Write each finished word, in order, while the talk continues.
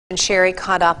And Sherry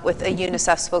caught up with a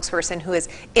UNICEF spokesperson who is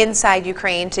inside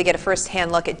Ukraine to get a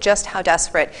first-hand look at just how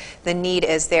desperate the need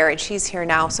is there, and she's here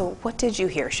now. So what did you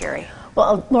hear, Sherry?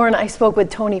 Well, Lauren, I spoke with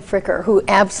Tony Fricker, who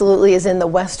absolutely is in the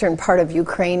western part of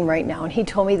Ukraine right now, and he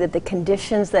told me that the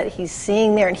conditions that he's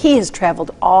seeing there, and he has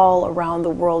traveled all around the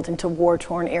world into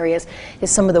war-torn areas, is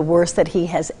some of the worst that he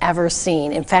has ever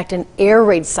seen. In fact, an air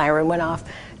raid siren went off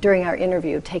during our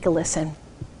interview. Take a listen.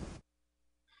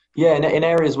 Yeah, in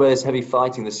areas where there's heavy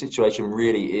fighting, the situation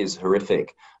really is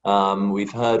horrific.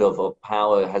 We've heard of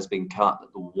power has been cut,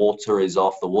 the water is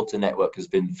off, the water network has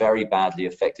been very badly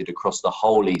affected across the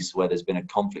whole east where there's been a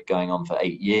conflict going on for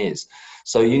 8 years.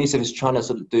 So UNICEF is trying to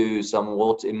sort of do some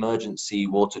emergency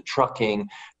water trucking,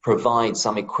 provide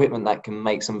some equipment that can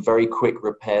make some very quick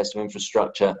repairs to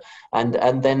infrastructure,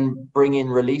 and then bring in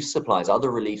relief supplies,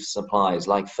 other relief supplies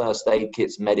like first aid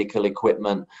kits, medical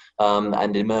equipment,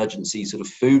 and emergency sort of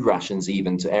food rations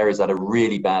even to areas that are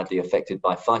really badly affected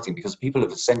by fighting, because people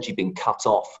have essentially been cut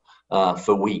off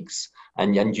for weeks.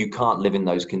 And you can't live in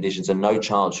those conditions, and no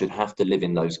child should have to live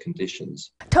in those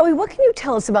conditions. Toby, what can you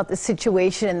tell us about the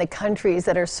situation in the countries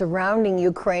that are surrounding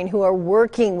Ukraine who are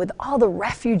working with all the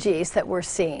refugees that we're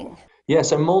seeing? Yeah,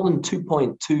 so more than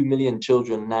 2.2 million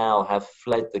children now have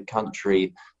fled the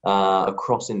country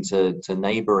across into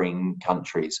neighboring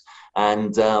countries.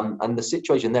 And the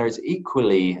situation there is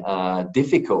equally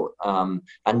difficult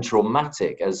and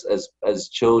traumatic as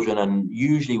children, and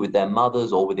usually with their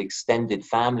mothers or with extended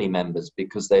family members,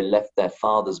 because they left their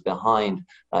fathers behind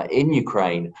in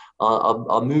Ukraine,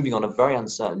 are moving on a very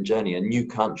uncertain journey, a new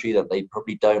country that they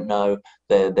probably don't know.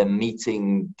 They're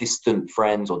meeting distant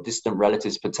friends or distant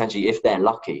relatives potentially if they're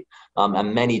lucky,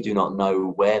 and many do not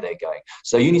know where they're going.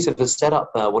 So UNICEF has set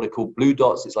up what are called Blue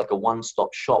Dots. It's like a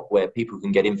one-stop shop where people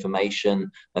can get information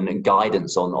and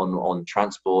guidance on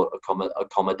transport,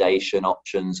 accommodation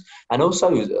options, and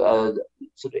also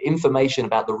sort of information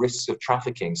about the risks of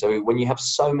trafficking. So when you have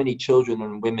so many children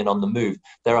and women on the move,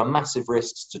 there are massive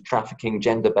risks to trafficking,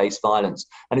 gender-based violence,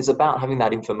 and it's about having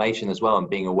that information as well and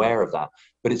being aware of that.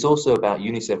 But it's also about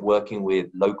UNICEF working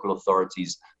with local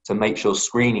authorities to make sure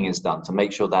screening is done, to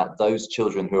make sure that those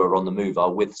children who are on the move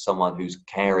are with someone who's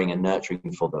caring and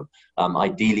nurturing for them,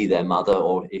 ideally their mother,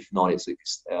 or if not, it's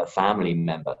a family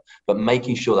member, but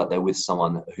making sure that they're with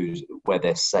someone where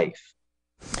they're safe.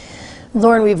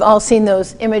 Lauren, we've all seen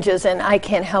those images, and I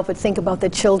can't help but think about the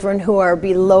children who are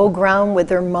below ground with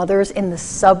their mothers in the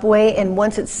subway, and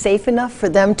once it's safe enough for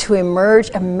them to emerge,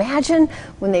 imagine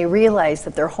when they realize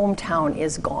that their hometown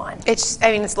is gone.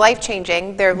 It's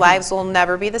life-changing. Their lives will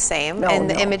never be the same. No.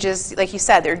 The images, like you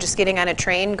said, they're just getting on a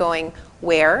train going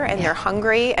where, and they're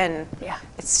hungry, and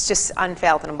it's just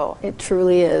unfathomable. It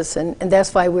truly is, and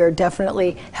that's why we're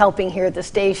definitely helping here at the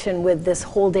station with this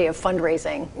whole day of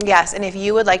fundraising. Yes, and if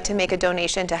you would like to make a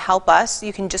donation to help us,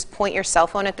 you can just point your cell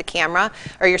phone at the camera,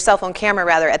 or your cell phone camera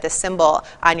rather, at the symbol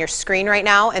on your screen right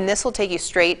now, and this will take you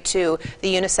straight to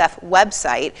the UNICEF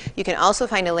website. You can also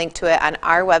find a link to it on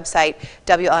our website,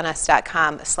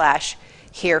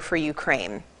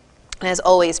 WLNS.com/HereForUkraine. And as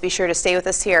always, be sure to stay with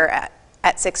us here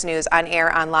at 6 News on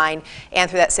air, online, and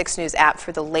through that 6 News app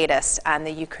for the latest on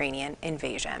the Ukrainian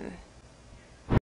invasion.